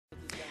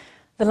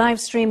The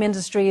live stream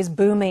industry is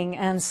booming,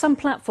 and some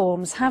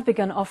platforms have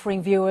begun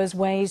offering viewers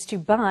ways to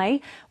buy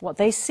what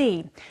they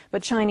see.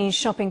 But Chinese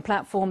shopping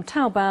platform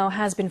Taobao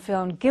has been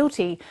found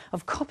guilty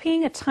of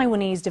copying a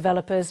Taiwanese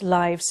developer's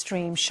live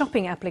stream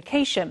shopping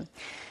application.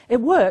 It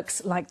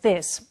works like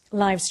this.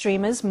 Live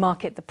streamers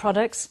market the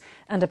products,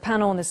 and a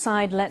panel on the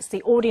side lets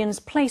the audience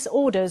place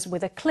orders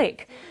with a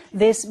click.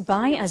 This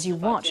buy as you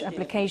watch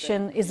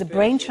application is the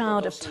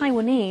brainchild of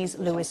Taiwanese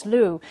Louis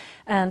Lu,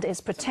 and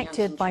is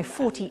protected by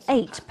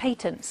 48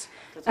 patents.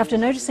 After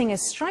noticing a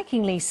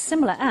strikingly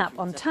similar app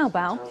on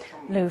Taobao,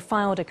 Lu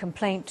filed a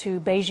complaint to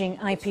Beijing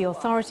IP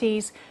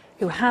authorities,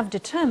 who have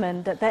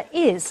determined that there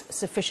is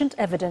sufficient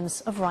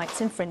evidence of rights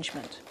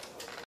infringement.